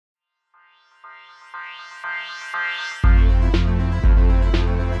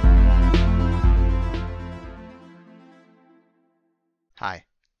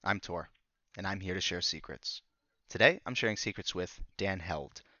I'm Tor, and I'm here to share secrets. Today, I'm sharing secrets with Dan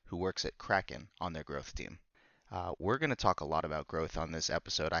Held, who works at Kraken on their growth team. We're going to talk a lot about growth on this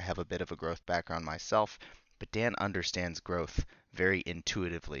episode. I have a bit of a growth background myself, but Dan understands growth very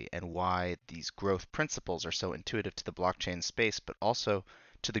intuitively and why these growth principles are so intuitive to the blockchain space, but also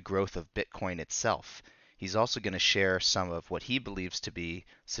to the growth of Bitcoin itself. He's also going to share some of what he believes to be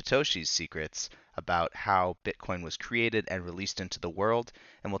Satoshi's secrets about how Bitcoin was created and released into the world.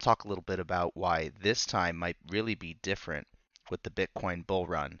 And we'll talk a little bit about why this time might really be different with the Bitcoin bull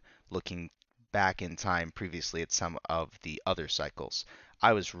run, looking back in time previously at some of the other cycles.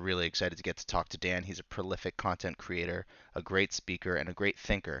 I was really excited to get to talk to Dan. He's a prolific content creator, a great speaker, and a great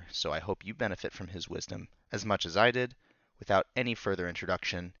thinker, so I hope you benefit from his wisdom as much as I did. Without any further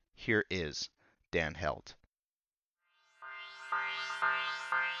introduction, here is Dan Held.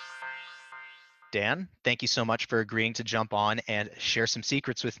 Dan, thank you so much for agreeing to jump on and share some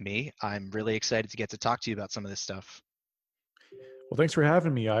secrets with me. I'm really excited to get to talk to you about some of this stuff. Well, thanks for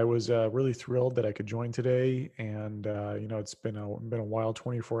having me. I was really thrilled that I could join today, and it's been a while,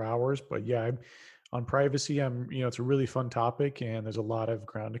 24 hours, but yeah, on privacy. It's a really fun topic, and there's a lot of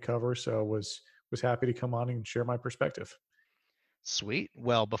ground to cover. So was happy to come on and share my perspective. Sweet.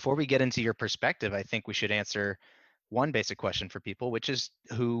 Well, before we get into your perspective, I think we should answer one basic question for people, which is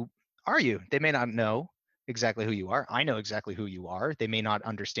who are you? They may not know exactly who you are. I know exactly who you are. They may not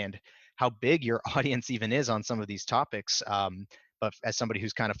understand how big your audience even is on some of these topics. But as somebody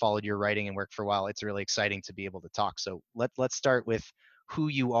who's kind of followed your writing and work for a while, it's really exciting to be able to talk. So let's start with who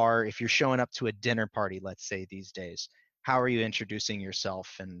you are. If you're showing up to a dinner party, let's say these days, how are you introducing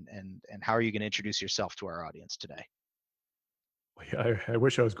yourself, and how are you going to introduce yourself to our audience today? Yeah, I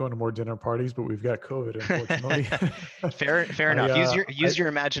wish I was going to more dinner parties, but we've got COVID, unfortunately. Fair I, enough. Use uh, your I, use your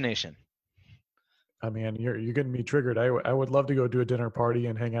imagination. I mean, you're getting me triggered. I would love to go to a dinner party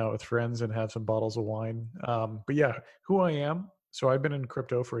and hang out with friends and have some bottles of wine. But yeah, who I am. So I've been in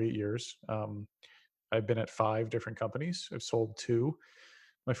crypto for 8 years. I've been at 5 different companies. I've sold two.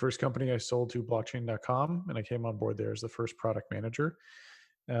 My first company I sold to blockchain.com, and I came on board there as the first product manager.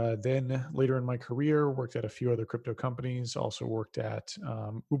 Then later in my career, worked at a few other crypto companies. Also worked at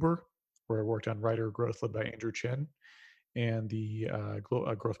Uber, where I worked on writer growth led by Andrew Chen and the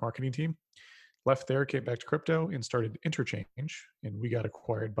growth marketing team. Left there, came back to crypto, and started Interchange, and we got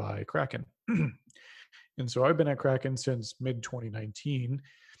acquired by Kraken. And so I've been at Kraken since mid 2019,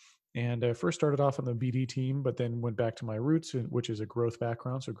 and I first started off on the BD team, but then went back to my roots, which is a growth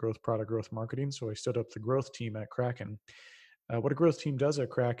background, so growth product, growth marketing. So I stood up the growth team at Kraken. What a growth team does at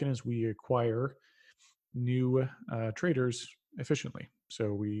Kraken is we acquire new traders efficiently.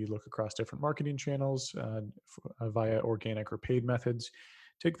 So we look across different marketing channels via organic or paid methods,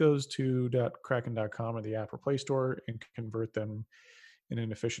 take those to .kraken.com or the App or Play Store and convert them in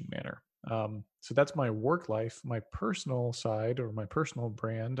an efficient manner. So that's my work life. My personal side or my personal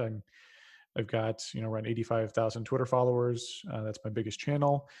brand, I've got around 85,000 Twitter followers. That's my biggest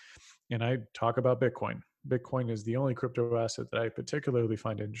channel, and I talk about Bitcoin. Bitcoin is the only crypto asset that I particularly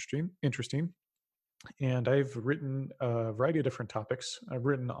find interesting. And I've written a variety of different topics. I've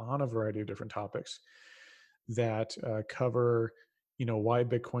written on a variety of different topics that cover, why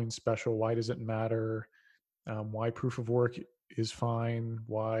Bitcoin's special, why does it matter, why proof of work is fine,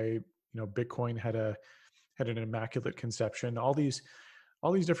 why Bitcoin had an immaculate conception. All these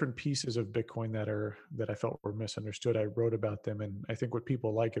different pieces of Bitcoin that I felt were misunderstood. I wrote about them, and I think what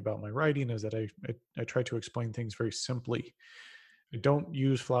people like about my writing is that I try to explain things very simply. I don't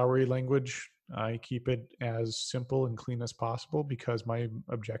use flowery language. I keep it as simple and clean as possible because my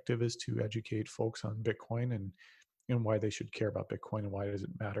objective is to educate folks on Bitcoin and why they should care about Bitcoin and why does it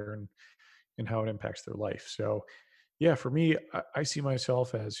matter and how it impacts their life. So yeah, for me, I see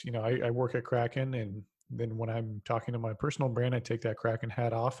myself as, I work at Kraken, and then when I'm talking to my personal brand, I take that Kraken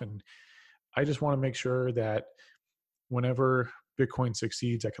hat off, and I just want to make sure that whenever Bitcoin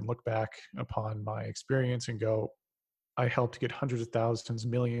succeeds, I can look back upon my experience and go, I helped get hundreds of thousands,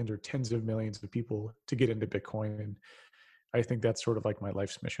 millions, or tens of millions of people to get into Bitcoin. And I think that's sort of like my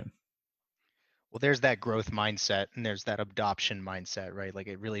life's mission. Well, there's that growth mindset and there's that adoption mindset, right? Like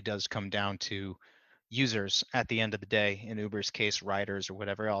it really does come down to users at the end of the day. In Uber's case, riders or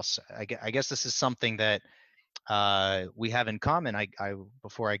whatever else. I guess this is something that we have in common. I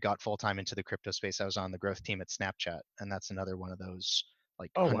before I got full time into the crypto space, I was on the growth team at Snapchat, and that's another one of those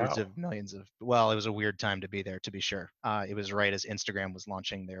like Oh, hundreds wow. of millions of. Well, it was a weird time to be there, to be sure. It was right as Instagram was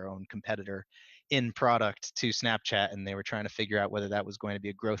launching their own competitor in product to Snapchat, and they were trying to figure out whether that was going to be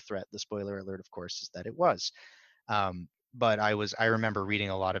a growth threat. The spoiler alert, of course, is that it was. But I remember reading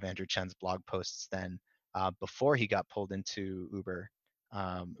a lot of Andrew Chen's blog posts then before he got pulled into Uber.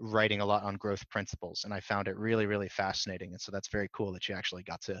 writing a lot on growth principles, and I found it really, really fascinating. And so that's very cool that you actually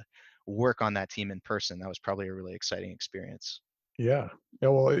got to work on that team in person. That was probably a really exciting experience. Yeah. Yeah.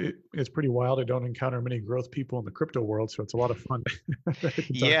 Well, it's pretty wild. I don't encounter many growth people in the crypto world, so it's a lot of fun that I can talk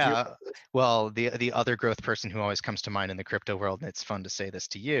to you Yeah. about this. Well, the other growth person who always comes to mind in the crypto world, and it's fun to say this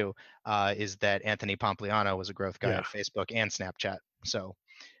to you, is that Anthony Pompliano was a growth guy Yeah. at Facebook and Snapchat. So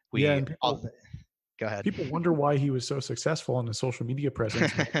Yeah. we And all go ahead. people wonder why he was so successful in his social media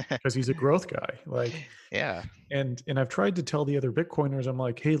presence, and it's because he's a growth guy. Like, Yeah. and I've tried to tell the other Bitcoiners, I'm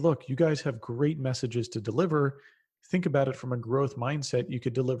like, hey, look, you guys have great messages to deliver. Think about it from a growth mindset. You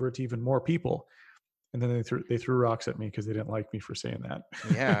could deliver it to even more people. And then they threw rocks at me because they didn't like me for saying that.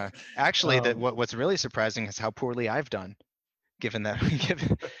 Yeah. Actually, that um, what's really surprising is how poorly I've done, given that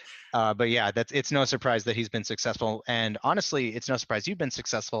given but yeah, that's it's no surprise that he's been successful. And honestly, it's no surprise you've been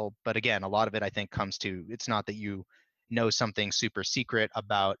successful. But again, a lot of it I think comes to it's not that you know something super secret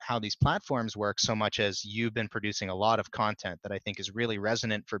about how these platforms work so much as you've been producing a lot of content that I think is really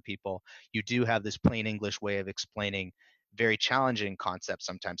resonant for people. You do have this plain English way of explaining very challenging concepts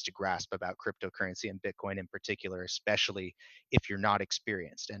sometimes to grasp about cryptocurrency and Bitcoin in particular, especially if you're not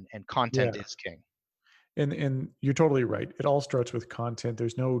experienced. And content yeah. is king. And you're totally right. It all starts with content.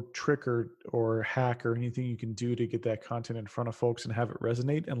 There's no trick or hack or anything you can do to get that content in front of folks and have it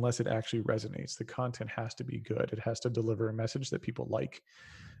resonate unless it actually resonates. The content has to be good. It has to deliver a message that people like.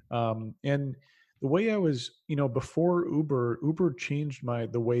 And the way I was, before Uber changed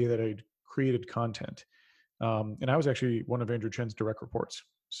the way that I created content. And I was actually one of Andrew Chen's direct reports.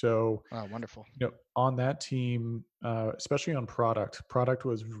 So, Oh, wonderful. on that team, especially on product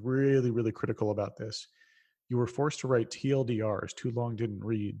was really, really critical about this. You were forced to write TLDRs, too long didn't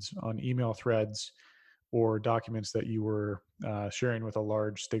reads, on email threads or documents that you were sharing with a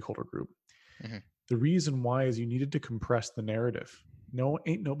large stakeholder group. Hmm. The reason why is you needed to compress the narrative. No,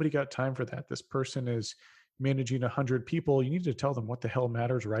 ain't nobody got time for that. This person is managing 100 people. You need to tell them what the hell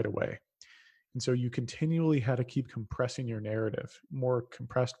matters right away. And so you continually had to keep compressing your narrative, more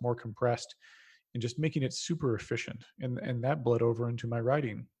compressed, and just making it super efficient. And that bled over into my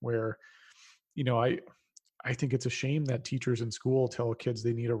writing, where you know I I think it's a shame that teachers in school tell kids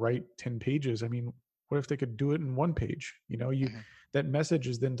they need to write 10 pages. I mean, what if they could do it in one page? Hmm. That message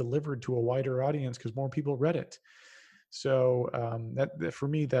is then delivered to a wider audience because more people read it. So that for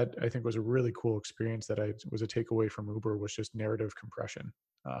me, that I think was a really cool experience. That I was a takeaway from Uber was just narrative compression,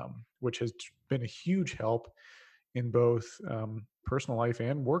 which has been a huge help in both personal life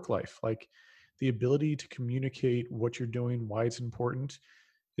and work life. Like the ability to communicate what you're doing, why it's important,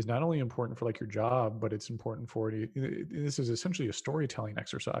 is not only important for like your job, but it's important for you. This is essentially a storytelling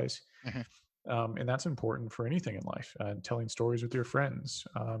exercise, Hmm. and that's important for anything in life. Telling stories with your friends,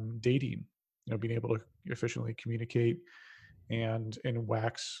 dating, being able to efficiently communicate and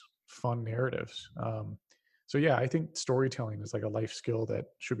wax fun narratives. So yeah, I think storytelling is like a life skill that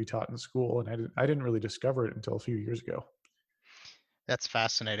should be taught in school, and I didn't really discover it until a few years ago. That's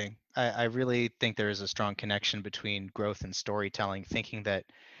fascinating. I really think there is a strong connection between growth and storytelling, thinking that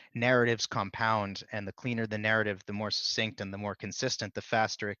narratives compound, and the cleaner the narrative, the more succinct and the more consistent, the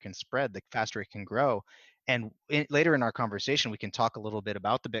faster it can spread, the faster it can grow. And later in our conversation, we can talk a little bit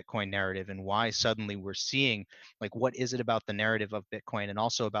about the Bitcoin narrative and why suddenly we're seeing, like, what is it about the narrative of Bitcoin and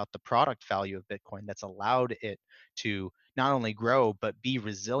also about the product value of Bitcoin that's allowed it to not only grow but be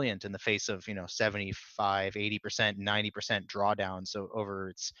resilient in the face of 75, 80%, 90% drawdowns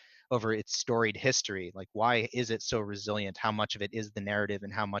over its storied history. Like, why is it so resilient? How much of it is the narrative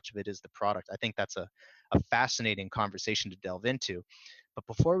and how much of it is the product? I think that's a fascinating conversation to delve into. But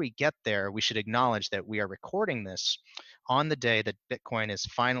before we get there, we should acknowledge that we are recording this on the day that Bitcoin has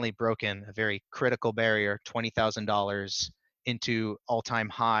finally broken a very critical barrier, $20,000 into all-time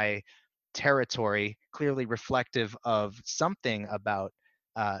high territory, clearly reflective of something about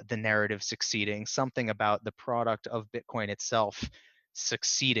the narrative succeeding, something about the product of Bitcoin itself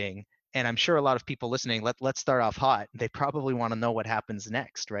succeeding. And I'm sure a lot of people listening, let's start off hot. They probably want to know what happens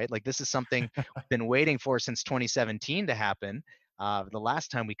next, right? Like, this is something we've been waiting for since 2017 to happen. The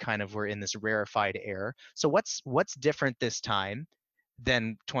last time we kind of were in this rarefied air. So what's different this time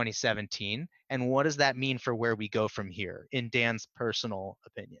than 2017, and what does that mean for where we go from here, in Dan's personal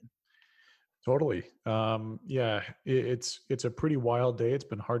opinion? Totally. Yeah, it's a pretty wild day. It's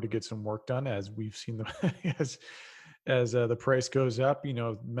been hard to get some work done as we've seen the as the price goes up.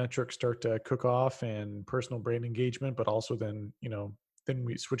 Metrics start to cook off and personal brand engagement, but also then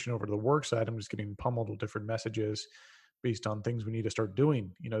we switching over to the work side. I'm just getting pummeled with different messages based on things we need to start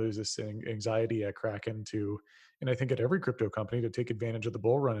doing. There's this anxiety at Kraken and I think at every crypto company to take advantage of the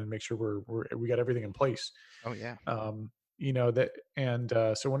bull run and make sure we got everything in place. Oh yeah. Um, that,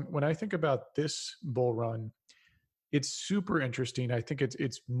 and so when I think about this bull run, it's super interesting. I think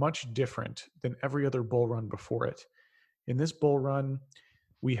it's much different than every other bull run before it. In this bull run,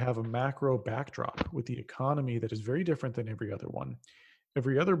 we have a macro backdrop with the economy that is very different than every other one.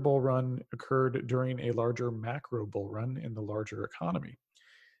 Every other bull run occurred during a larger macro bull run in the larger economy.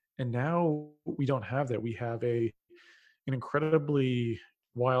 And now we don't have that. We have an incredibly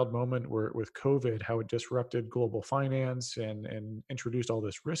wild moment where with COVID, how it disrupted global finance and introduced all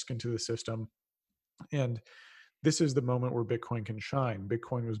this risk into the system. And this is the moment where Bitcoin can shine.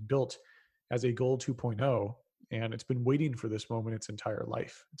 Bitcoin was built as a gold 2.0, and it's been waiting for this moment its entire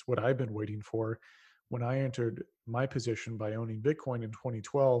life. It's what I've been waiting for when I entered my position by owning Bitcoin in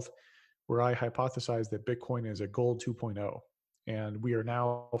 2012, where I hypothesized that Bitcoin is a gold 2.0. And we are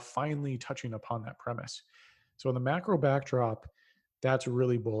now finally touching upon that premise. So, in the macro backdrop, that's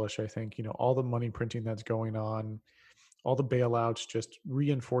really bullish, I think. All the money printing that's going on, all the bailouts just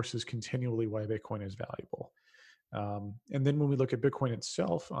reinforces continually why Bitcoin is valuable. And then when we look at Bitcoin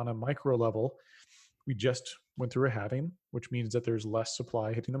itself on a micro level, we just went through a halving, which means that there's less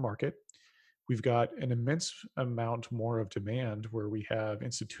supply hitting the market. We've got an immense amount more of demand where we have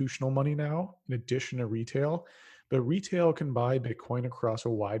institutional money now, in addition to retail. But retail can buy Bitcoin across a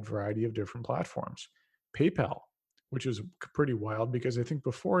wide variety of different platforms. PayPal, which is pretty wild because I think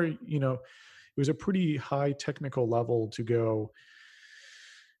before, it was a pretty high technical level to go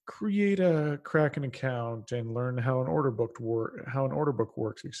create a Kraken account and learn how an order book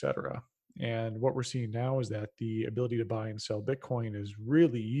works, etc. And what we're seeing now is that the ability to buy and sell Bitcoin is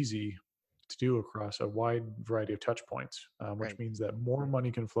really easy to do across a wide variety of touch points, which Right. means that more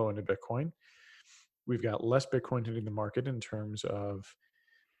money can flow into Bitcoin. We've got less Bitcoin hitting the market in terms of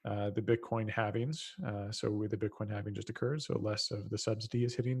the Bitcoin halvings. So with the Bitcoin halving just occurred, so less of the subsidy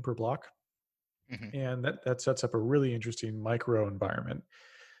is hitting per block. Hmm. And that sets up a really interesting micro environment.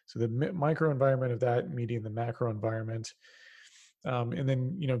 So the micro environment of that meeting the macro environment, and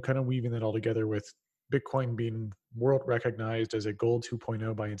then kind of weaving that all together with Bitcoin being world recognized as a gold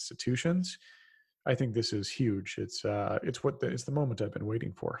 2.0 by institutions. I think this is huge. It's the moment I've been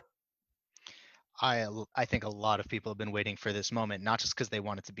waiting for. I think a lot of people have been waiting for this moment, not just because they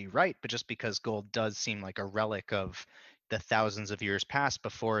want it to be right, but just because gold does seem like a relic of the thousands of years past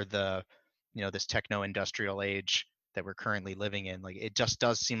before this techno-industrial age that we're currently living in. Like it just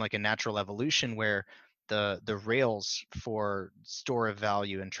does seem like a natural evolution where the rails for store of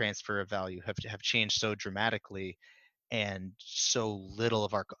value and transfer of value have changed so dramatically, and so little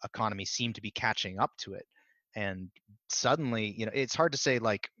of our economy seemed to be catching up to it. And suddenly, it's hard to say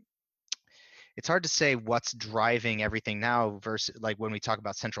what's driving everything now versus like when we talk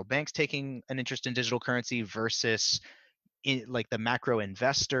about central banks taking an interest in digital currency versus like the macro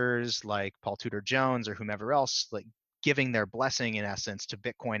investors like Paul Tudor Jones or whomever else, like giving their blessing in essence to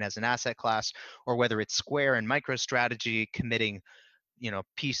Bitcoin as an asset class, or whether it's Square and MicroStrategy committing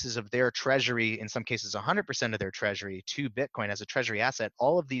pieces of their treasury, in some cases 100% of their treasury, to Bitcoin as a treasury asset.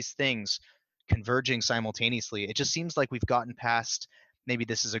 All of these things converging simultaneously. It just seems like we've gotten past, maybe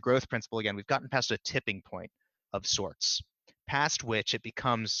this is a growth principle again, we've gotten past a tipping point of sorts, past which it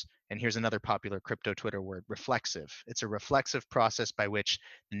becomes, and here's another popular crypto Twitter word, reflexive. It's a reflexive process by which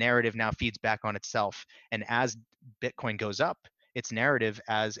the narrative now feeds back on itself. And as Bitcoin goes up, its narrative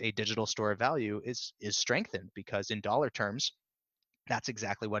as a digital store of value is strengthened, because in dollar terms, that's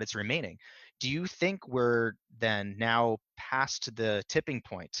exactly what it's remaining. Do you think we're then now past the tipping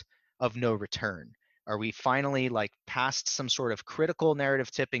point of no return? Are we finally like past some sort of critical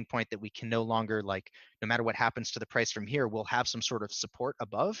narrative tipping point that we can no longer, like, no matter what happens to the price from here, we'll have some sort of support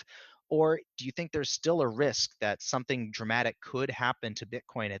above? Or do you think there's still a risk that something dramatic could happen to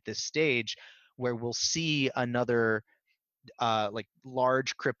Bitcoin at this stage where we'll see another like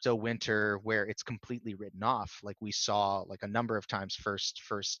large crypto winter where it's completely written off, like we saw like a number of times, first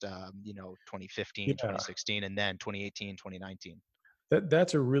 2015, Yeah, 2016, and then 2018, 2019?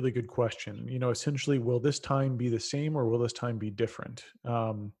 that's a really good question. Essentially, will this time be the same or will this time be different?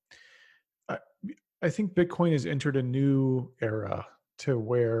 I, I think Bitcoin has entered a new era to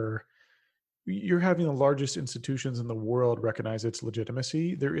where you're having the largest institutions in the world recognize its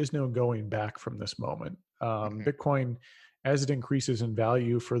legitimacy. There is no going back from this moment. Hmm. Bitcoin, as it increases in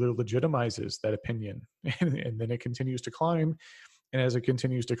value, further legitimizes that opinion, and then it continues to climb. And as it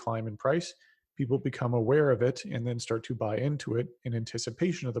continues to climb in price, people become aware of it and then start to buy into it in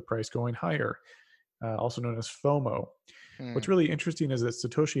anticipation of the price going higher, also known as FOMO. Hmm. What's really interesting is that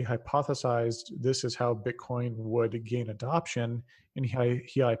Satoshi hypothesized this is how Bitcoin would gain adoption, and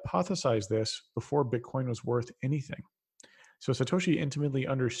he hypothesized this before Bitcoin was worth anything. So Satoshi intimately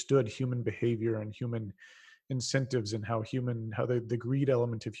understood human behavior and human incentives and how the greed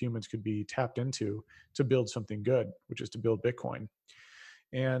element of humans could be tapped into to build something good, which is to build Bitcoin.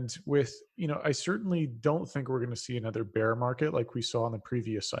 And with, I certainly don't think we're going to see another bear market like we saw in the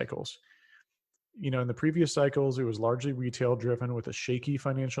previous cycles. In the previous cycles, it was largely retail driven with a shaky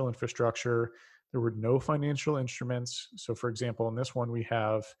financial infrastructure. There were no financial instruments. So, for example, in this one, we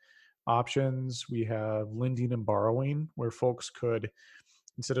have options, we have lending and borrowing, where folks could,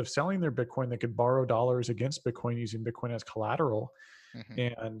 instead of selling their Bitcoin, they could borrow dollars against Bitcoin using Bitcoin as collateral. Hmm.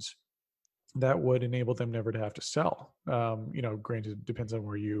 And that would enable them never to have to sell. Granted, it depends on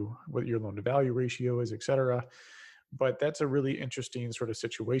what your loan to value ratio is, et cetera. But that's a really interesting sort of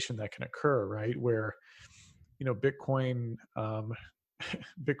situation that can occur, right? Where, Bitcoin,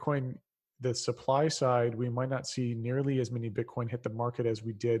 Bitcoin, the supply side, we might not see nearly as many Bitcoin hit the market as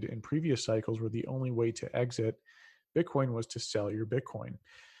we did in previous cycles, where the only way to exit Bitcoin was to sell your Bitcoin.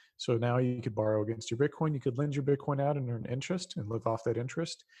 So now you could borrow against your Bitcoin. You could lend your Bitcoin out and earn interest and live off that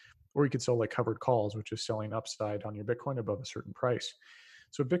interest. Or you could sell like covered calls, which is selling upside on your Bitcoin above a certain price.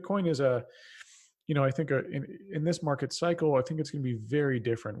 So Bitcoin is I think in this market cycle, I think it's going to be very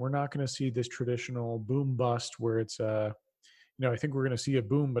different. We're not going to see this traditional boom bust where it's I think we're going to see a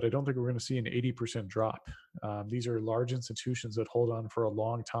boom, but I don't think we're going to see an 80% drop. These are large institutions that hold on for a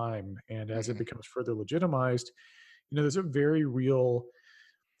long time. And as it Hmm. becomes further legitimized, there's a very real,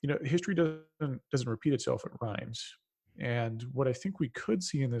 history doesn't repeat itself, it rhymes. And what I think we could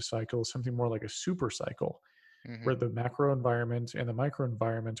see in this cycle is something more like a super cycle, Hmm. where the macro environment and the micro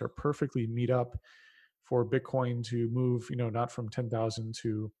environment are perfectly meet up for Bitcoin to move, not from 10,000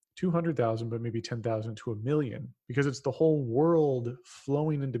 to 200,000, but maybe 10,000 to a million, because it's the whole world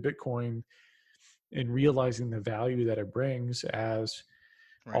flowing into Bitcoin and realizing the value that it brings as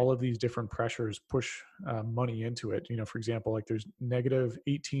Right. all of these different pressures push money into it. For example, like there's negative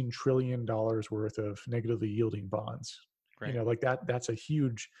 $18 trillion worth of negatively yielding bonds. Right. Like that's a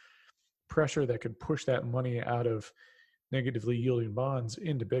huge pressure that could push that money out of negatively yielding bonds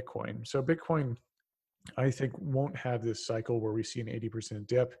into Bitcoin. So Bitcoin, I think, won't have this cycle where we see an 80%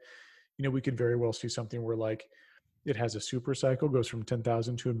 dip. We could very well see something where like it has a super cycle, goes from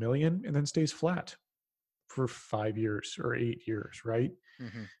 10,000 to a million, and then stays flat for 5 years or 8 years, right?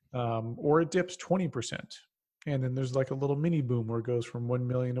 Hmm. Or it dips 20%. And then there's like a little mini boom where it goes from 1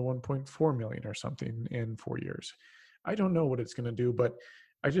 million to 1.4 million or something in 4 years. I don't know what it's going to do, but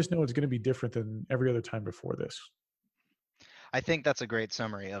I just know it's going to be different than every other time before this. I think that's a great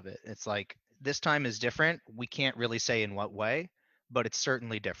summary of it. It's like this time is different. We can't really say in what way, but it's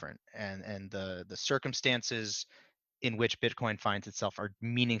certainly different. And the circumstances in which Bitcoin finds itself are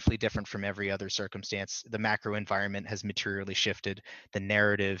meaningfully different from every other circumstance. The macro environment has materially shifted, the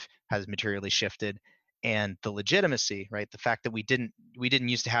narrative has materially shifted, and the legitimacy, right? The fact that we didn't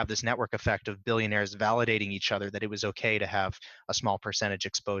used to have this network effect of billionaires validating each other that it was okay to have a small percentage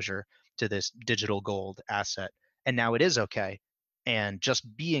exposure to this digital gold asset. And now it is okay. And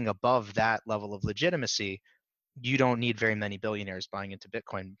just being above that level of legitimacy, you don't need very many billionaires buying into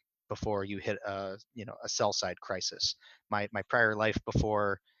Bitcoin before you hit a sell side crisis. My prior life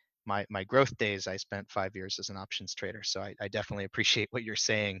before my growth days, I spent 5 years as an options trader. So I definitely appreciate what you're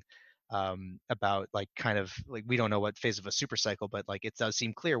saying about like kind of like we don't know what phase of a super cycle, but like it does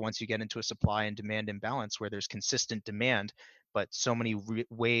seem clear once you get into a supply and demand imbalance where there's consistent demand, but so many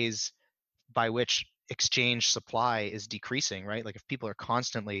ways by which exchange supply is decreasing, right? Like if people are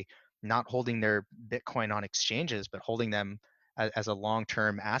constantly not holding their Bitcoin on exchanges, but holding them as a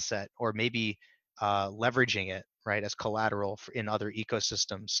long-term asset, or maybe leveraging it, right, as collateral in other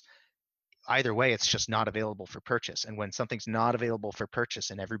ecosystems. Either way, it's just not available for purchase. And when something's not available for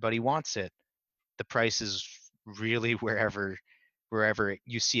purchase and everybody wants it, the price is really wherever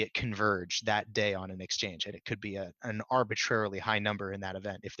you see it converge that day on an exchange. And it could be an arbitrarily high number in that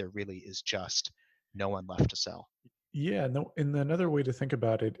event if there really is just no one left to sell. Yeah, no, and another way to think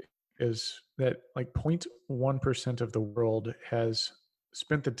about it is that like 0.1% of the world has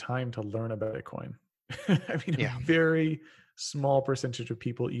spent the time to learn about Bitcoin. I mean, a Yeah. very small percentage of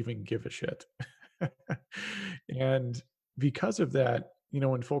people even give a shit. And because of that,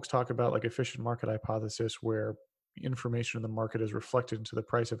 when folks talk about like efficient market hypothesis, where information in the market is reflected into the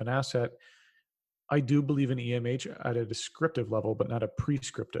price of an asset, I do believe in EMH at a descriptive level, but not a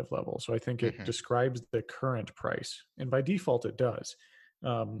prescriptive level. So I think it Hmm. describes the current price. And by default, it does.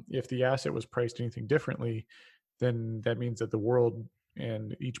 If the asset was priced anything differently, then that means that the world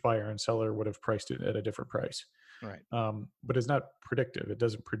and each buyer and seller would have priced it at a different price. Right. But it's not predictive. It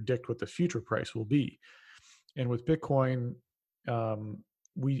doesn't predict what the future price will be. And with Bitcoin,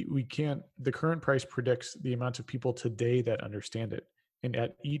 we can't. The current price predicts the amount of people today that understand it. And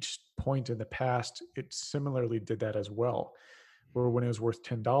at each point in the past, it similarly did that as well. Where when it was worth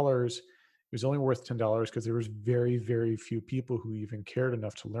 $10, it was only worth $10 because there was very, very few people who even cared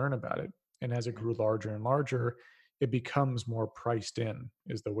enough to learn about it. And as it Right. grew larger and larger, it becomes more priced in,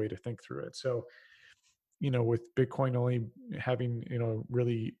 is the way to think through it. So, with Bitcoin only having,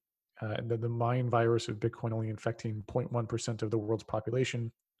 really the Mayan virus of Bitcoin only infecting 0.1% of the world's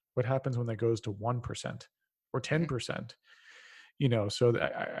population, what happens when that goes to 1% or Mhm. 10%? So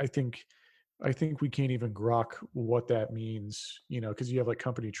I think we can't even grok what that means, because you have like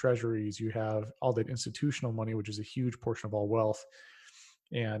company treasuries, you have all that institutional money, which is a huge portion of all wealth.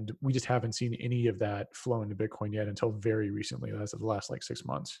 And we just haven't seen any of that flow into Bitcoin yet until very recently, as of the last like 6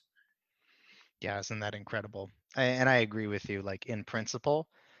 months. Yeah, isn't that incredible? And I agree with you. Like in principle,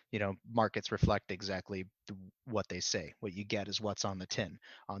 markets reflect exactly what they say. What you get is what's on the tin.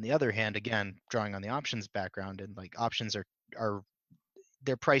 On the other hand, again, drawing on the options background, and like options are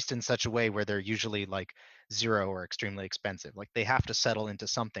they're priced in such a way where they're usually like zero or extremely expensive. Like they have to settle into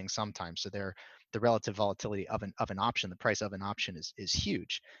something sometimes. So they're the relative volatility of an option, the price of an option is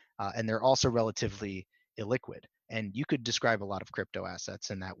huge, and they're also relatively illiquid. And you could describe a lot of crypto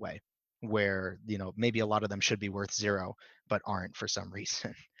assets in that way, where maybe a lot of them should be worth zero but aren't for some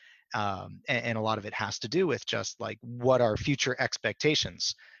reason. And a lot of it has to do with just like what are future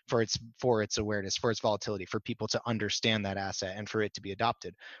expectations for its awareness, for its volatility, for people to understand that asset and for it to be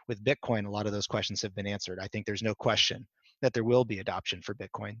adopted. With Bitcoin, a lot of those questions have been answered. I think there's no question that there will be adoption for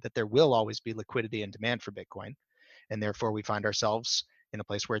Bitcoin, that there will always be liquidity and demand for Bitcoin, and therefore we find ourselves in a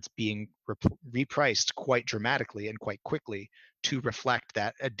place where it's being repriced quite dramatically and quite quickly to reflect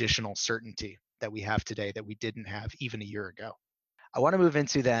that additional certainty that we have today that we didn't have even a year ago. I want to move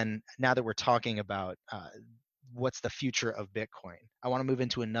into then, now that we're talking about what's the future of Bitcoin, I want to move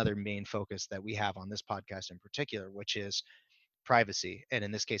into another main focus that we have on this podcast in particular, which is privacy. And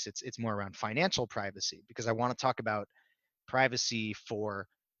in this case, it's more around financial privacy, because I want to talk about privacy for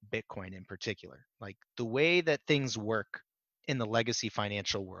Bitcoin in particular. Like the way that things work in the legacy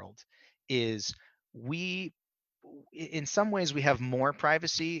financial world is we in some ways we have more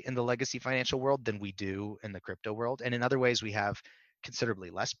privacy in the legacy financial world than we do in the crypto world, and in other ways we have considerably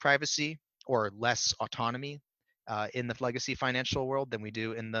less privacy or less autonomy in the legacy financial world than we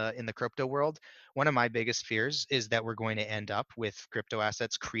do in the crypto world. One of my biggest fears is that we're going to end up with crypto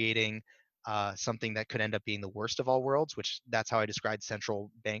assets creating something that could end up being the worst of all worlds, which that's how I described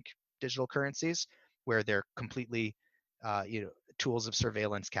central bank digital currencies, where they're completely tools of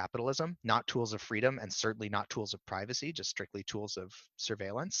surveillance capitalism, not tools of freedom, and certainly not tools of privacy, just strictly tools of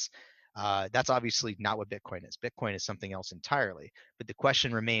surveillance. That's obviously not what Bitcoin is. Bitcoin is something else entirely. But the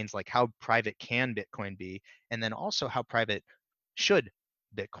question remains, like, how private can Bitcoin be? And then also, how private should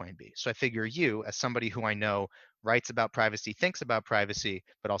Bitcoin be? So I figure you, as somebody who I know writes about privacy, thinks about privacy,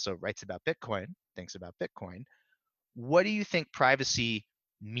 but also writes about Bitcoin, thinks about Bitcoin, what do you think privacy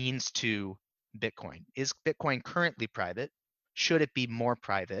means to Bitcoin? Is Bitcoin currently private? Should it be more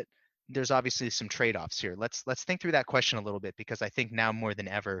private? There's obviously some trade-offs here. Let's think through that question a little bit, because I think now more than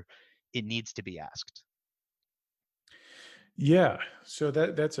ever it needs to be asked. Yeah, so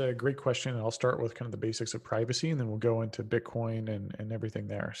that's a great question, and I'll start with kind of the basics of privacy, and then we'll go into Bitcoin and everything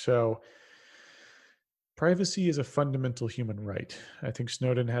there. So, privacy is a fundamental human right. I think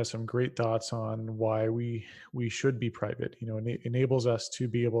Snowden has some great thoughts on why we should be private. It enables us to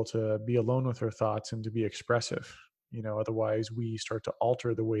be able to be alone with our thoughts and to be expressive. Otherwise we start to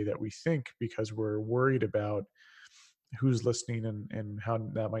alter the way that we think because we're worried about who's listening and how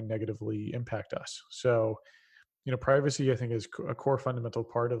that might negatively impact us. So, privacy, I think, is a core fundamental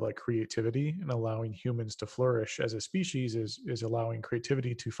part of like creativity, and allowing humans to flourish as a species is allowing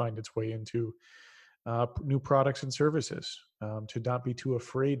creativity to find its way into new products and services, to not be too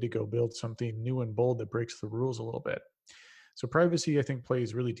afraid to go build something new and bold that breaks the rules a little bit. So privacy, I think,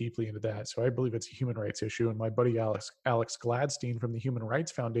 plays really deeply into that. So I believe it's a human rights issue. And my buddy Alex Gladstein from the Human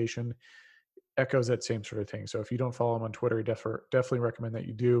Rights Foundation echoes that same sort of thing. So if you don't follow him on Twitter, definitely recommend that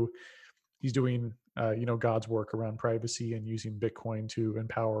you do. He's doing, God's work around privacy and using Bitcoin to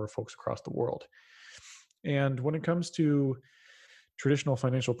empower folks across the world. And when it comes to traditional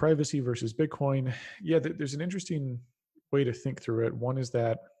financial privacy versus Bitcoin, yeah, there's an interesting way to think through it. One is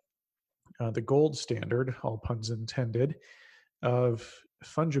that the gold standard, all puns intended, of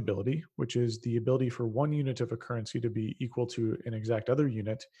fungibility, which is the ability for one unit of a currency to be equal to an exact other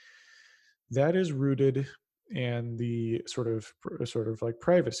unit, that is rooted in the sort of like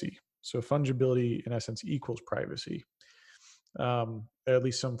privacy. So fungibility, in essence, equals privacy. At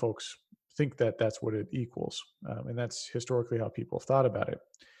least some folks think that that's what it equals, and that's historically how people have thought about it.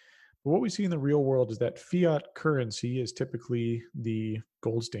 But what we see in the real world is that fiat currency is typically the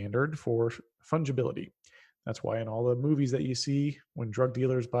gold standard for fungibility. That's why in all the movies that you see, when drug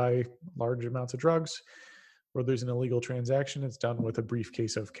dealers buy large amounts of drugs, or there's an illegal transaction, it's done with a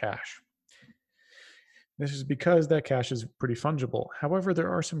briefcase of cash. This is because that cash is pretty fungible. However, there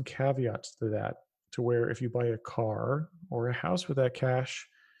are some caveats to that, to where if you buy a car or a house with that cash,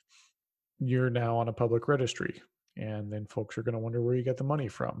 you're now on a public registry. And then folks are going to wonder where you get the money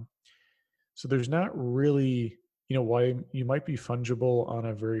from. So there's not really, why you might be fungible on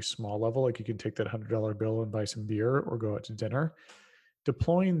a very small level. Like you can take that $100 bill and buy some beer or go out to dinner.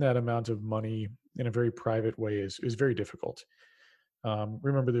 Deploying that amount of money in a very private way is very difficult.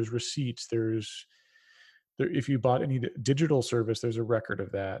 Remember, there's receipts. If you bought any digital service, there's a record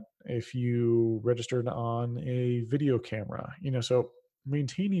of that. If you registered on a video camera, so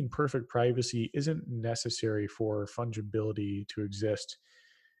maintaining perfect privacy isn't necessary for fungibility to exist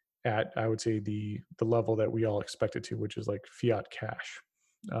at, I would say, the level that we all expect it to, which is like fiat cash.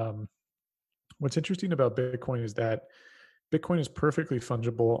 Um, what's interesting about Bitcoin is that Bitcoin is perfectly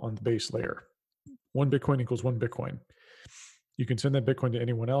fungible on the base layer. One Bitcoin equals one Bitcoin. You can send that Bitcoin to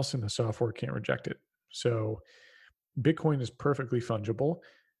anyone else, and the software can't reject it. So Bitcoin is perfectly fungible,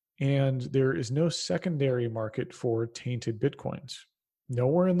 and there is no secondary market for tainted Bitcoins.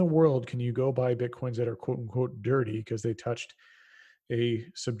 Nowhere in the world can you go buy Bitcoins that are quote unquote dirty because they touched a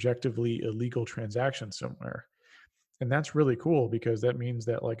subjectively illegal transaction somewhere. And that's really cool because that means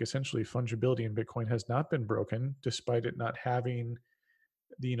that, like, essentially fungibility in Bitcoin has not been broken despite it not having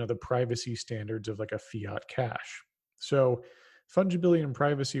the privacy standards of like a fiat cash. So fungibility and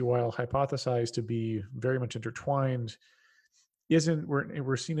privacy, while hypothesized to be very much intertwined, isn't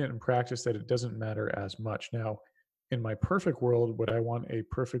we're seeing it in practice that it doesn't matter as much. Now, in my perfect world, would I want a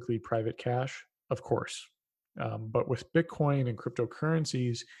perfectly private cash? Of course. But with Bitcoin and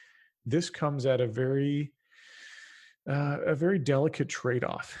cryptocurrencies, this comes at a very delicate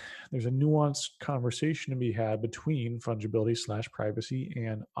trade-off. There's a nuanced conversation to be had between fungibility/privacy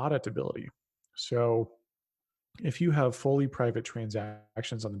and auditability. So if you have fully private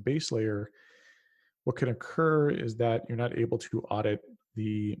transactions on the base layer, what can occur is that you're not able to audit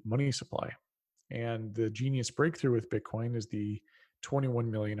the money supply. And the genius breakthrough with Bitcoin is the 21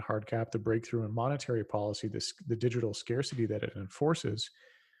 million hard cap, the breakthrough in monetary policy, the digital scarcity that it enforces.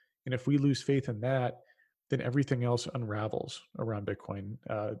 And if we lose faith in that, then everything else unravels around Bitcoin.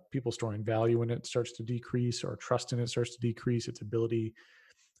 People storing value in it starts to decrease, or trust in it starts to decrease. Its ability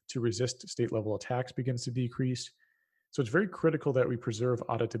to resist state level attacks begins to decrease. So it's very critical that we preserve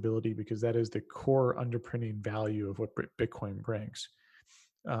auditability because that is the core underpinning value of what Bitcoin brings.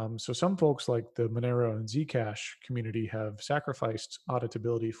 So some folks like the Monero and Zcash community have sacrificed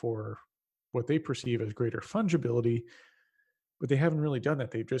auditability for what they perceive as greater fungibility, but they haven't really done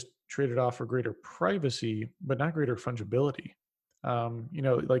that. They've just traded off for greater privacy, but not greater fungibility.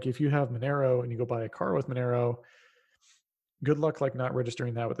 Like if you have Monero and you go buy a car with Monero, good luck like not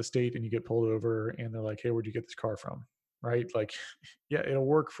registering that with the state, and you get pulled over and they're like, hey, where'd you get this car from? Right? Like, yeah, it'll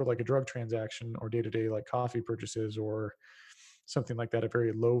work for like a drug transaction or day-to-day like coffee purchases or something like that, a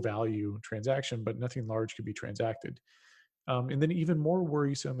very low value transaction, but nothing large could be transacted. And then even more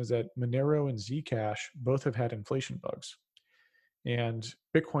worrisome is that Monero and Zcash both have had inflation bugs. And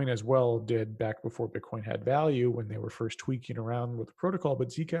Bitcoin as well did back before Bitcoin had value when they were first tweaking around with the protocol. But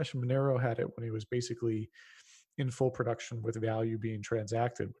Zcash and Monero had it when it was basically in full production with value being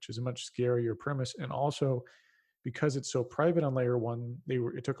transacted, which is a much scarier premise. And also because it's so private on layer one,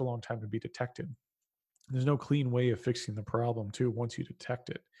 it took a long time to be detected. There's no clean way of fixing the problem too once you detect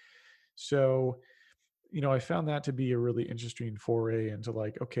it. So, I found that to be a really interesting foray into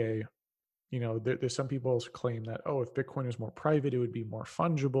like, okay, there's some people claim that, oh, if Bitcoin was more private, it would be more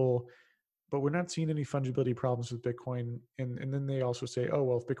fungible, but we're not seeing any fungibility problems with Bitcoin. And then they also say, oh,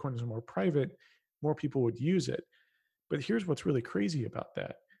 well, if Bitcoin is more private, more people would use it. But here's what's really crazy about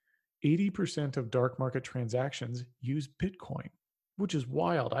that. 80% of dark market transactions use Bitcoin, which is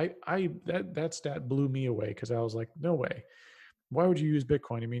wild. That stat blew me away because I was like, no way. Why would you use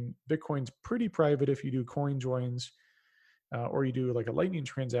Bitcoin? I mean, Bitcoin's pretty private if you do coin joins or you do like a lightning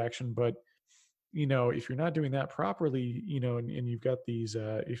transaction, but if you're not doing that properly, and you've got these,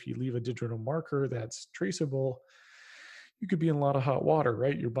 if you leave a digital marker that's traceable, you could be in a lot of hot water,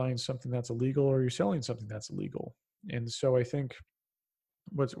 right? You're buying something that's illegal or you're selling something that's illegal. And so I think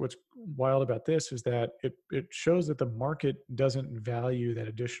what's wild about this is that it shows that the market doesn't value that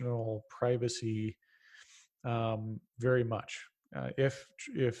additional privacy very much.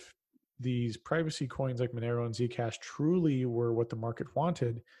 If these privacy coins like Monero and Zcash truly were what the market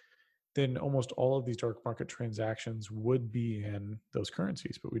wanted, then almost all of these dark market transactions would be in those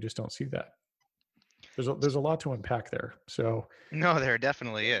currencies, but we just don't see that. There's a lot to unpack there. So No, there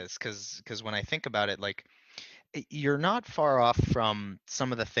definitely is, because when I think about it, like you're not far off from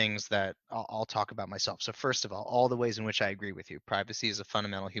some of the things that I'll talk about myself. So first of all the ways in which I agree with you. Privacy is a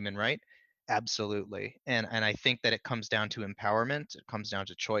fundamental human right. Absolutely. And I think that it comes down to empowerment, it comes down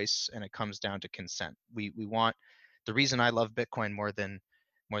to choice, and it comes down to consent. We want the reason I love Bitcoin more than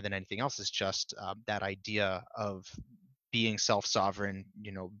anything else is just that idea of being self-sovereign,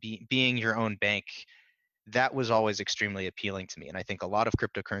 being your own bank. That was always extremely appealing to me. And I think a lot of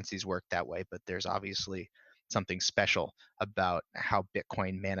cryptocurrencies work that way, but there's obviously something special about how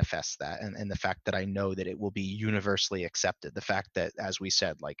Bitcoin manifests that, and the fact that I know that it will be universally accepted. The fact that, as we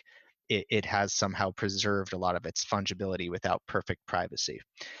said, like it has somehow preserved a lot of its fungibility without perfect privacy.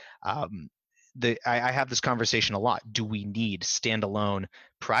 Um, I have this conversation a lot. Do we need standalone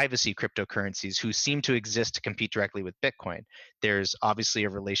privacy cryptocurrencies who seem to exist to compete directly with Bitcoin? There's obviously a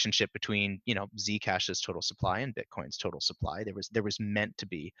relationship between, Zcash's total supply and Bitcoin's total supply. There was meant to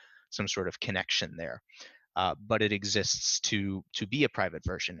be some sort of connection there, but it exists to be a private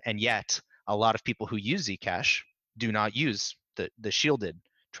version. And yet, a lot of people who use Zcash do not use the shielded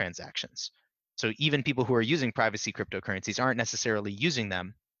transactions. So even people who are using privacy cryptocurrencies aren't necessarily using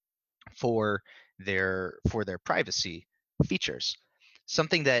them for their privacy features.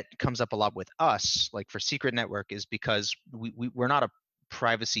 Something that comes up a lot with us, like for Secret Network, is because we're not a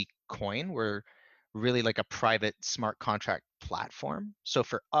privacy coin. We're really like a private smart contract platform. So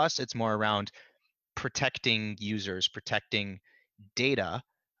for us, it's more around protecting users, protecting data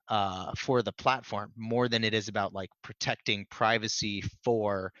for the platform more than it is about like protecting privacy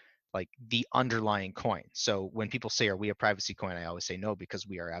for like the underlying coin. So when people say, are we a privacy coin? I always say no, because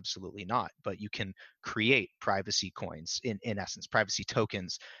we are absolutely not. But you can create privacy coins, in essence, privacy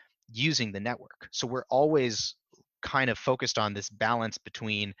tokens, using the network. So we're always kind of focused on this balance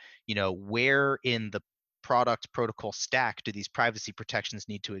between, where in the product protocol stack do these privacy protections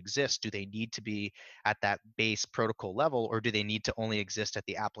need to exist? Do they need to be at that base protocol level, or do they need to only exist at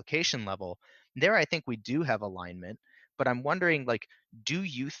the application level? There, I think we do have alignment. But I'm wondering, like, do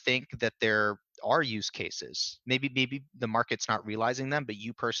you think that there are use cases? Maybe the market's not realizing them, but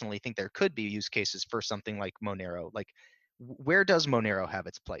you personally think there could be use cases for something like Monero. Like, where does Monero have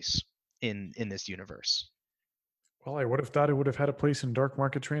its place in this universe? well, I would have thought it would have had a place in dark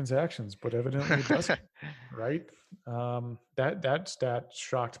market transactions, but evidently it doesn't, right? That stat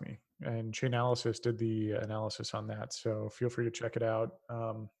shocked me, and Chainalysis did the analysis on that. So feel free to check it out.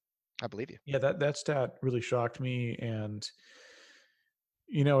 I believe you. Yeah, that stat really shocked me, and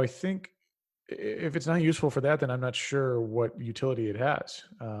I think if it's not useful for that, then I'm not sure what utility it has.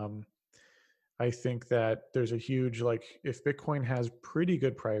 I think that there's a huge, like, if Bitcoin has pretty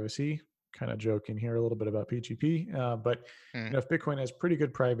good privacy, kind of joking here a little bit about PGP, but Mm, if Bitcoin has pretty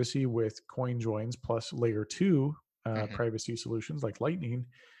good privacy with coin joins plus layer two hmm. privacy solutions like Lightning,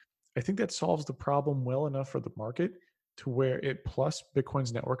 I think that solves the problem well enough for the market to where it plus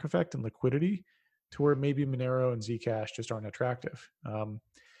Bitcoin's network effect and liquidity to where maybe Monero and Zcash just aren't attractive.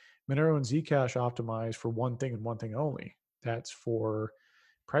 Monero and Zcash optimize for one thing and one thing only. That's for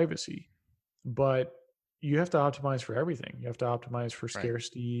privacy. But you have to optimize for everything. You have to optimize for Right.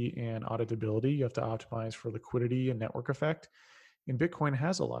 scarcity and auditability. You have to optimize for liquidity and network effect. And Bitcoin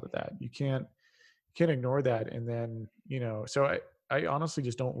has a lot of that. You can't ignore that. And then, so I honestly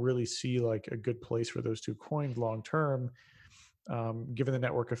just don't really see like a good place for those two coins long term, given the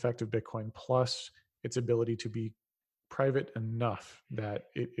network effect of Bitcoin plus its ability to be private enough that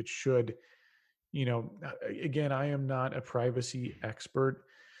it should, again, I am not a privacy expert.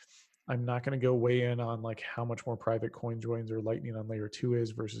 I'm not going to go weigh in on like how much more private coin joins or Lightning on layer two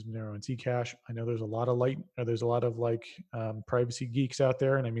is versus Monero and Zcash. I know there's a lot of like privacy geeks out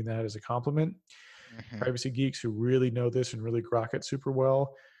there, and I mean that as a compliment. Hmm. Privacy geeks who really know this and really grok it super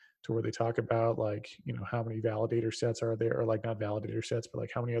well, to where they talk about like how many validator sets are there, or like not validator sets, but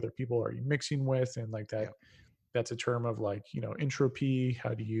like how many other people are you mixing with, and like that Yep. that's a term of like entropy.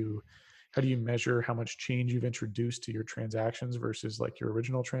 How do you measure how much change you've introduced to your transactions versus like your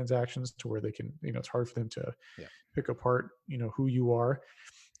original transactions, to where they can it's hard for them to Yep. pick apart who you are.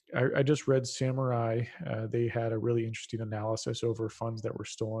 I just read Samurai. They had a really interesting analysis over funds that were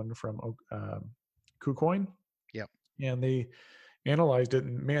stolen from KuCoin, Yep. and they analyzed it,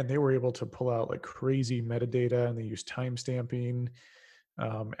 and man, they were able to pull out like crazy metadata, and they used time stamping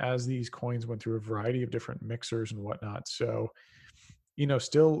as these coins went through a variety of different mixers and whatnot. So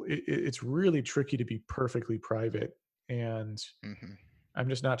still it's really tricky to be perfectly private. And Hmm. I'm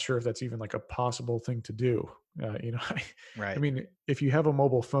just not sure if that's even like a possible thing to do. I Right. mean, if you have a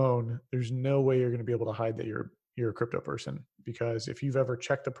mobile phone, there's no way you're going to be able to hide that you're a crypto person, because if you've ever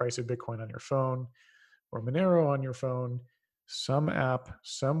checked the price of Bitcoin on your phone or Monero on your phone, some app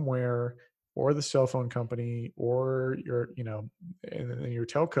somewhere, or the cell phone company, or and your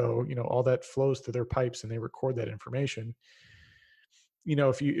telco, all that flows through their pipes and they record that information.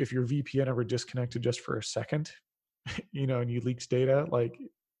 If your VPN ever disconnected just for a second, and you leaks data, like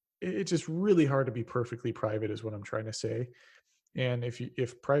it's just really hard to be perfectly private, is what I'm trying to say. And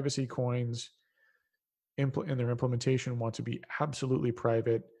if privacy coins in their implementation want to be absolutely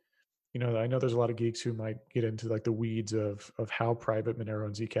private, I know there's a lot of geeks who might get into like the weeds of how private Monero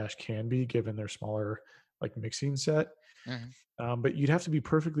and Zcash can be given their smaller like mixing set. Mhm. But you'd have to be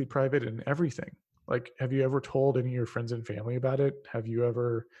perfectly private in everything. Like, have you ever told any of your friends and family about it? Have you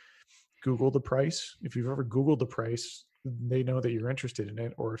ever Googled the price? If you've ever Googled the price, they know that you're interested in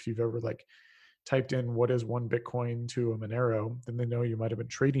it. Or if you've ever like typed in what is one Bitcoin to a Monero, then they know you might have been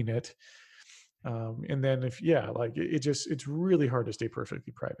trading it. And then if yeah, like it's really hard to stay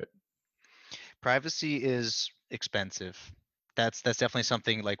perfectly private. Privacy is expensive. That's definitely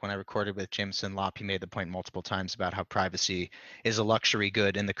something. Like when I recorded with Jameson Lopp, he made the point multiple times about how privacy is a luxury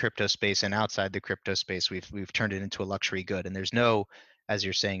good in the crypto space and outside the crypto space. We've turned it into a luxury good, and there's no, as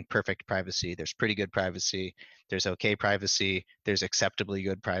you're saying, perfect privacy. There's pretty good privacy. There's okay privacy. There's acceptably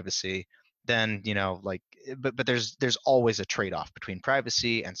good privacy. Then but there's always a trade-off between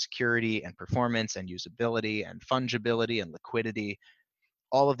privacy and security and performance and usability and fungibility and liquidity.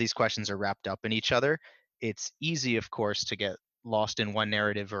 All of these questions are wrapped up in each other. It's easy, of course, to get lost in one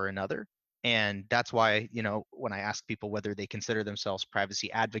narrative or another. And that's why, when I ask people whether they consider themselves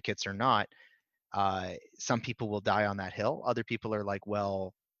privacy advocates or not, some people will die on that hill. Other people are like,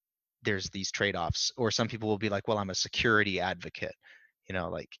 well, there's these trade offs. Or some people will be like, well, I'm a security advocate.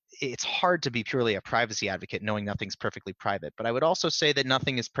 Like it's hard to be purely a privacy advocate knowing nothing's perfectly private. But I would also say that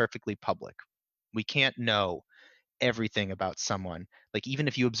nothing is perfectly public. We can't know everything about someone. Like even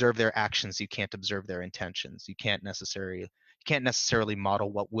if you observe their actions, you can't observe their intentions. You can't necessarily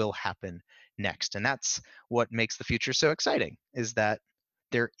model what will happen next. And that's what makes the future so exciting, is that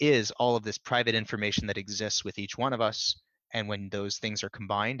there is all of this private information that exists with each one of us. And when those things are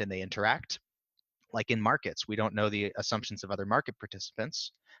combined and they interact, like in markets, we don't know the assumptions of other market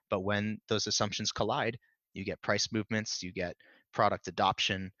participants, but when those assumptions collide, you get price movements, you get product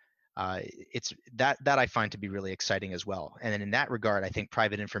adoption. It's that I find to be really exciting as well. And then in that regard, I think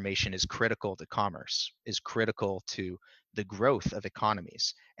private information is critical to commerce, is critical to the growth of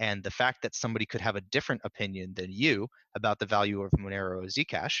economies. And the fact that somebody could have a different opinion than you about the value of Monero or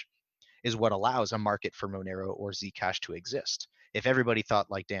Zcash is what allows a market for Monero or Zcash to exist. If everybody thought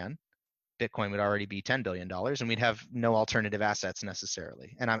like Dan, Bitcoin would already be $10 billion, and we'd have no alternative assets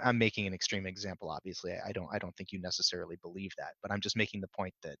necessarily. And I'm making an extreme example, obviously. I don't think you necessarily believe that, but I'm just making the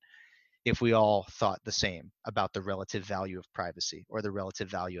point that if we all thought the same about the relative value of privacy or the relative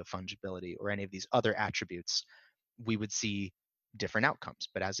value of fungibility or any of these other attributes, we would see different outcomes.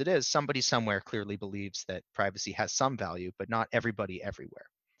 But as it is, somebody somewhere clearly believes that privacy has some value, but not everybody everywhere.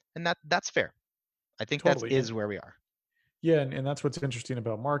 And that's fair. I think that Totally. is where we are. Yeah, and that's what's interesting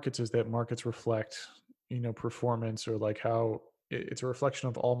about markets, is that markets reflect, performance, or like how it's a reflection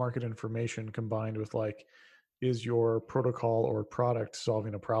of all market information combined with like, is your protocol or product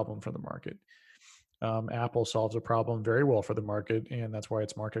solving a problem for the market? Apple solves a problem very well for the market, and that's why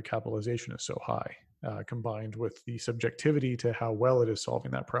its market capitalization is so high, combined with the subjectivity to how well it is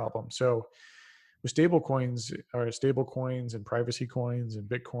solving that problem. So with stable coins and privacy coins and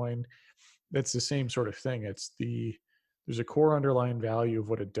Bitcoin, that's the same sort of thing. There's a core underlying value of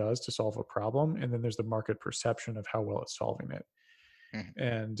what it does to solve a problem, and then there's the market perception of how well it's solving it, Mhm.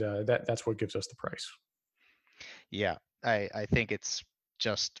 and that's what gives us the price. Yeah, I think it's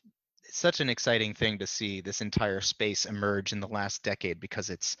just such an exciting thing to see this entire space emerge in the last decade, because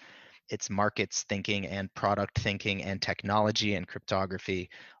it's markets thinking and product thinking and technology and cryptography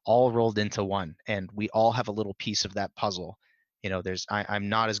all rolled into one, and we all have a little piece of that puzzle. I'm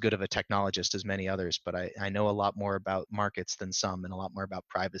not as good of a technologist as many others, but I know a lot more about markets than some and a lot more about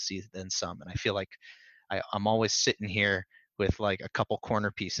privacy than some, and I feel like I'm always sitting here with like a couple corner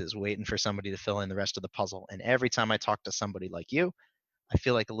pieces waiting for somebody to fill in the rest of the puzzle. And every time I talk to somebody like you, I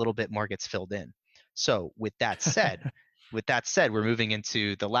feel like a little bit more gets filled in. So with that said, we're moving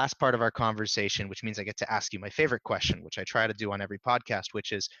into the last part of our conversation, which means I get to ask you my favorite question, which I try to do on every podcast,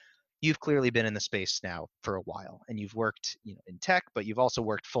 which is, you've clearly been in the space now for a while, and you've worked, in tech, but you've also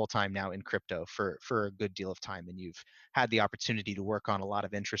worked full time now in crypto for a good deal of time, and you've had the opportunity to work on a lot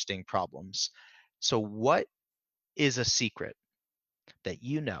of interesting problems. So what is a secret that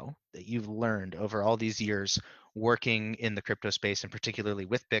you know, that you've learned over all these years working in the crypto space and particularly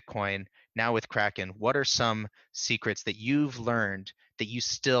with Bitcoin, now with Kraken? What are some secrets that you've learned that you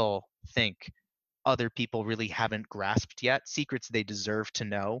still think other people really haven't grasped yet? Secrets they deserve to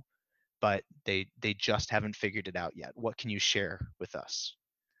know, but they just haven't figured it out yet. What can you share with us?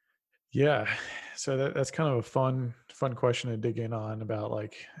 Yeah. So that's kind of a fun question to dig in on about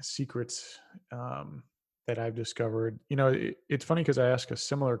like secrets um, that I've discovered. It's funny because I ask a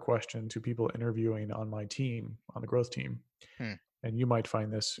similar question to people interviewing on my team, on the growth team, Hmm. and you might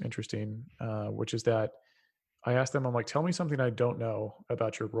find this interesting, which is that I ask them, I'm like, tell me something I don't know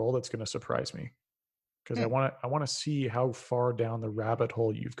about your role that's going to surprise me, because I Hmm. want to I want to see how far down the rabbit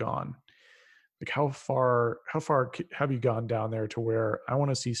hole you've gone. Like how far have you gone down there to where I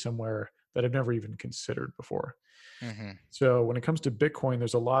want to see somewhere that I've never even considered before. Mm-hmm. So when it comes to Bitcoin,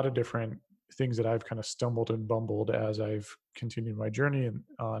 there's a lot of different things that I've kind of stumbled and bumbled as I've continued my journey and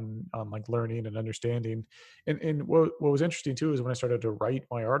on like learning and understanding. And what was interesting too is when I started to write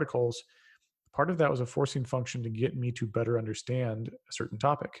my articles, part of that was a forcing function to get me to better understand a certain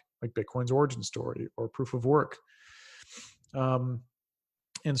topic, like Bitcoin's origin story or proof of work. Um,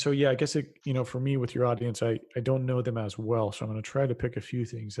 and so, yeah, I guess for me with your audience, I don't know them as well. So I'm going to try to pick a few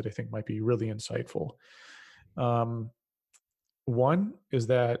things that I think might be really insightful. Um, One is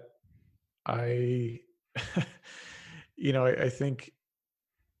that I, I think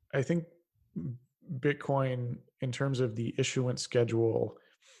Bitcoin in terms of the issuance schedule,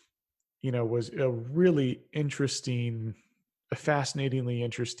 was a really interesting, a fascinatingly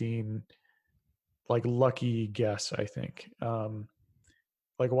interesting, like lucky guess, I think.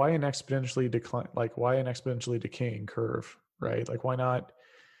 Like why an exponentially decaying curve, right? Like why not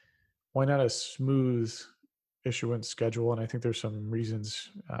a smooth issuance schedule? And I think there's some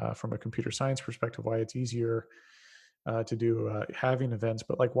reasons from a computer science perspective why it's easier to do halving events,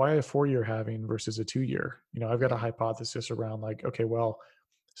 but like why a 4-year halving versus a 2-year? I've got a Mm-hmm. hypothesis around like, okay, well,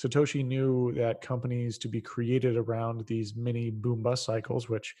 Satoshi knew that companies to be created around these mini boom bust cycles,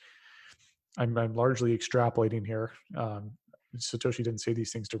 which I'm largely extrapolating here. Satoshi didn't say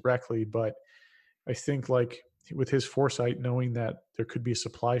these things directly, but I think like with his foresight, knowing that there could be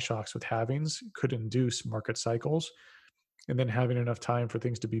supply shocks with halvings could induce market cycles, and then having enough time for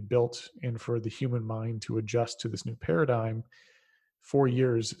things to be built and for the human mind to adjust to this new paradigm. 4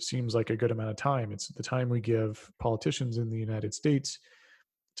 years seems like a good amount of time. It's the time we give politicians in the United States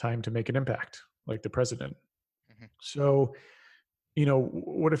time to make an impact, like the president. Mm-hmm. So,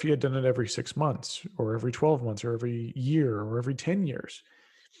 what if you had done it every 6 months or every 12 months or every year or every 10 years?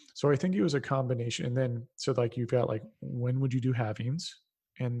 So I think it was a combination. And then, so like you've got like, when would you do halvings?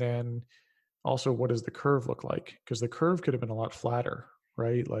 And then also, what does the curve look like? Because the curve could have been a lot flatter,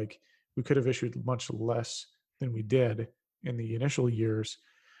 right? Like we could have issued much less than we did in the initial years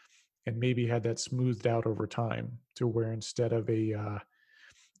and maybe had that smoothed out over time to where instead of a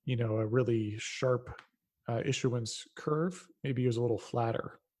really sharp issuance curve, maybe it was a little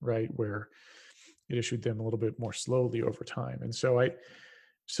flatter, right? Where it issued them a little bit more slowly over time. And so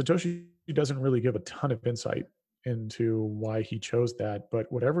Satoshi doesn't really give a ton of insight into why he chose that, but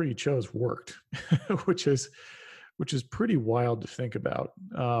whatever he chose worked, which is which is pretty wild to think about.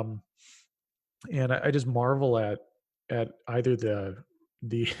 And I just marvel at either the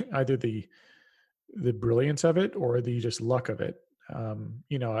either the brilliance of it or the just luck of it.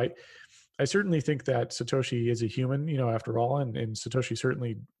 I certainly think that Satoshi is a human, after all, and Satoshi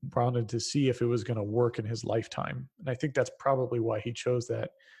certainly wanted to see if it was going to work in his lifetime. And I think that's probably why he chose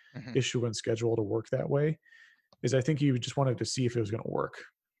that Mm-hmm. issuance schedule to work that way. Is I think he just wanted to see if it was going to work.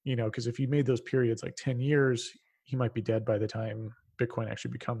 Because if he made those periods like 10 years, he might be dead by the time Bitcoin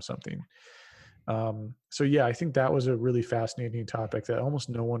actually becomes something. So yeah, I think that was a really fascinating topic that almost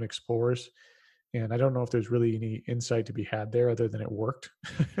no one explores. And I don't know if there's really any insight to be had there other than it worked.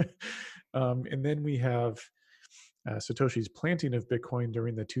 And then we have Satoshi's planting of Bitcoin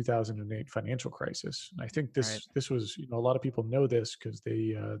during the 2008 financial crisis. And I think Right. this was, a lot of people know this because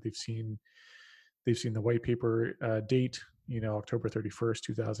they've seen the white paper date, October 31st,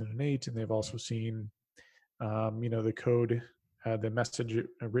 2008, and they've also seen the code, the message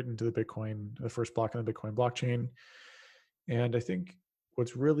written to the first block on the Bitcoin blockchain. And I think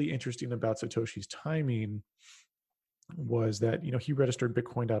what's really interesting about Satoshi's timing was that he registered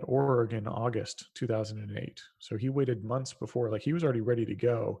bitcoin.org in August 2008. So he waited months before, like he was already ready to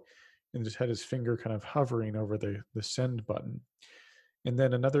go and just had his finger kind of hovering over the send button. And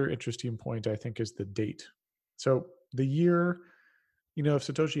then another interesting point I think is the date. So the year, if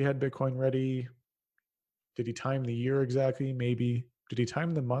Satoshi had Bitcoin ready, did he time the year exactly? Maybe. Did he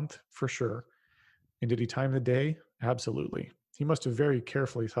time the month? For sure. And did he time the day? Absolutely. He must have very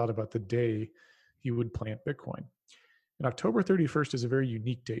carefully thought about the day he would plant Bitcoin. And October 31st is a very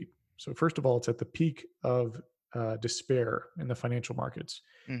unique date. So, first of all, it's at the peak of despair in the financial markets.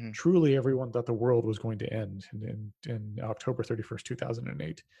 Hmm. Truly, everyone thought the world was going to end in October 31st,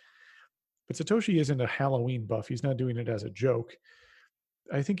 2008. But Satoshi isn't a Halloween buff. He's not doing it as a joke.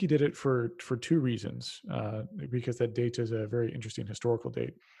 I think he did it for two reasons. Because that date is a very interesting historical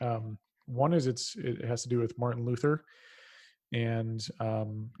date. One is it has to do with Martin Luther, and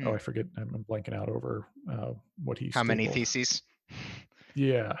Hmm. I forget. I'm blanking out over what he How many stapled. theses?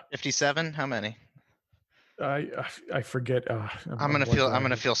 Yeah, 57? How many? I forget. I'm I'm blanking gonna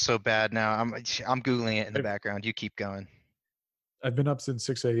on. feel so bad now. I'm googling it in the I've, background. You keep going. I've been up since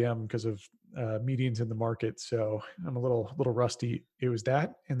 6 a.m. because of meetings in the market, so I'm a little rusty. It was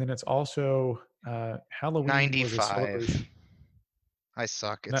that, and then it's also Halloween was a 95. celebration. I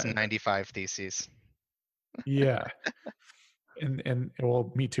suck. It's Not, 95 theses. yeah, and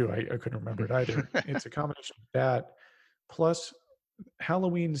well, me too. I couldn't remember it either. It's a combination of that plus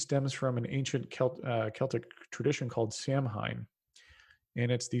Halloween stems from an ancient Celtic tradition called Samhain,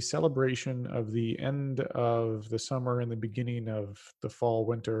 and it's the celebration of the end of the summer and the beginning of the fall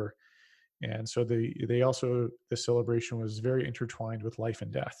winter. And so the celebration was very intertwined with life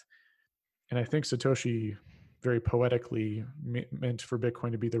and death. And I think Satoshi very poetically meant for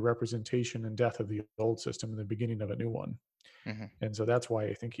Bitcoin to be the representation and death of the old system and the beginning of a new one. Mhm. And so that's why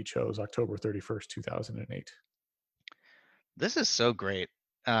I think he chose October 31st, 2008. This is so great.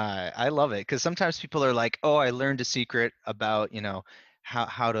 I love it because sometimes people are like, "Oh, I learned a secret about,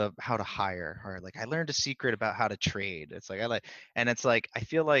 how to hire," or like, "I learned a secret about how to trade." It's like and it's like I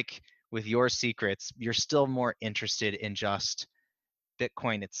feel like with your secrets, you're still more interested in just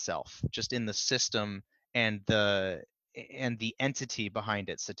Bitcoin itself, just in the system and the entity behind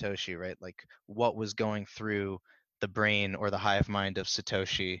it, Satoshi, right? Like what was going through the brain or the hive mind of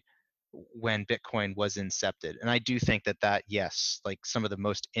Satoshi when Bitcoin was incepted. And I do think that yes, like some of the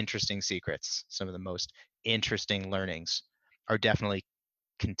most interesting secrets, some of the most interesting learnings are definitely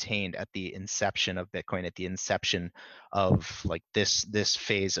contained at the inception of Bitcoin, at the inception of like this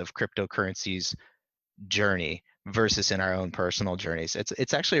phase of cryptocurrencies journey versus in our own personal journeys.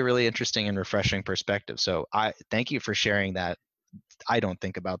 It's actually a really interesting and refreshing perspective. So I thank you for sharing that. I don't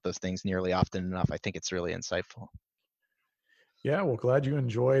think about those things nearly often enough. I think it's really insightful. Yeah, well, glad you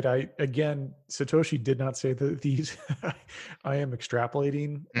enjoyed. Satoshi did not say that these. I am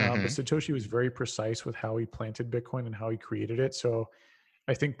extrapolating, but Hmm. Satoshi was very precise with how he planted Bitcoin and how he created it. So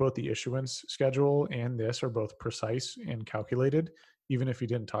I think both the issuance schedule and this are both precise and calculated, even if he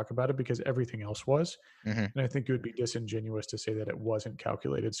didn't talk about it, because everything else was. Hmm. And I think it would be disingenuous to say that it wasn't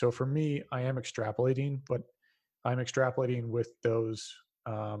calculated. So for me, I am extrapolating, but I'm extrapolating with those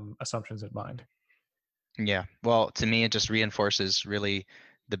assumptions in mind. Yeah. Well, to me, it just reinforces really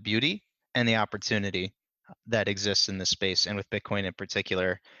the beauty and the opportunity that exists in this space and with Bitcoin in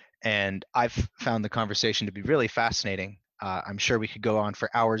particular. And I've found the conversation to be really fascinating. I'm sure we could go on for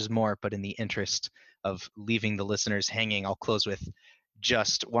hours more, but in the interest of leaving the listeners hanging, I'll close with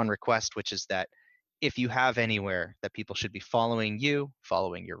just one request, which is that if you have anywhere that people should be following you,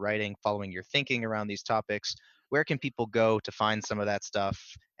 following your writing, following your thinking around these topics, where can people go to find some of that stuff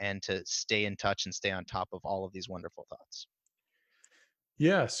and to stay in touch and stay on top of all of these wonderful thoughts?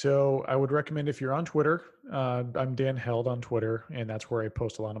 Yeah, so I would recommend if you're on Twitter, I'm Dan Held on Twitter, and that's where I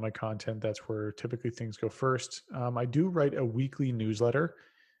post a lot of my content. That's where typically things go first. I do write a weekly newsletter,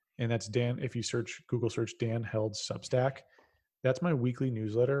 and that's Dan. If you Google search Dan Held Substack, that's my weekly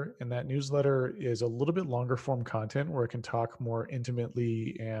newsletter. And that newsletter is a little bit longer form content where I can talk more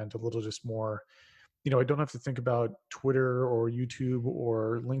intimately and a little just more, I don't have to think about Twitter or YouTube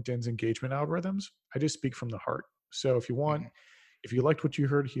or LinkedIn's engagement algorithms. I just speak from the heart. So Hmm. if you liked what you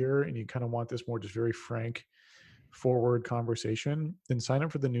heard here and you kind of want this more just very frank, forward conversation, then sign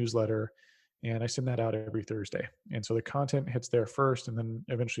up for the newsletter. And I send that out every Thursday. And so the content hits there first, and then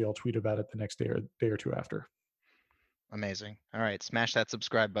eventually I'll tweet about it the next day or two after. Amazing. All right, smash that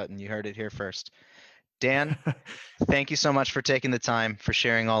subscribe button. You heard it here first. Dan, thank you so much for taking the time for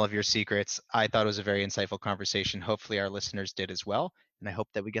sharing all of your secrets. I thought it was a very insightful conversation. Hopefully, our listeners did as well. And I hope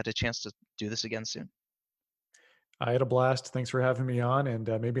that we get a chance to do this again soon. I had a blast. Thanks for having me on. And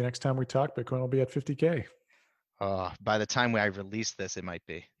maybe next time we talk, Bitcoin will be at 50K. By the time I release this, it might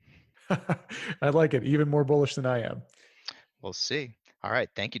be. I like it. Even more bullish than I am. We'll see. All right.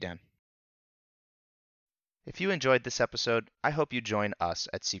 Thank you, Dan. If you enjoyed this episode, I hope you join us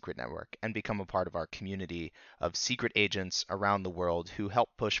at Secret Network and become a part of our community of secret agents around the world who help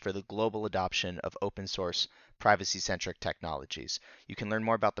push for the global adoption of open source, privacy centric technologies. You can learn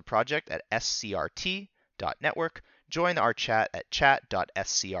more about the project at scrt.network. Join our chat at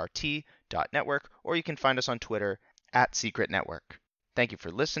chat.scrt.network, or you can find us on Twitter at Secret Network. Thank you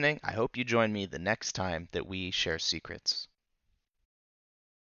for listening. I hope you join me the next time that we share secrets.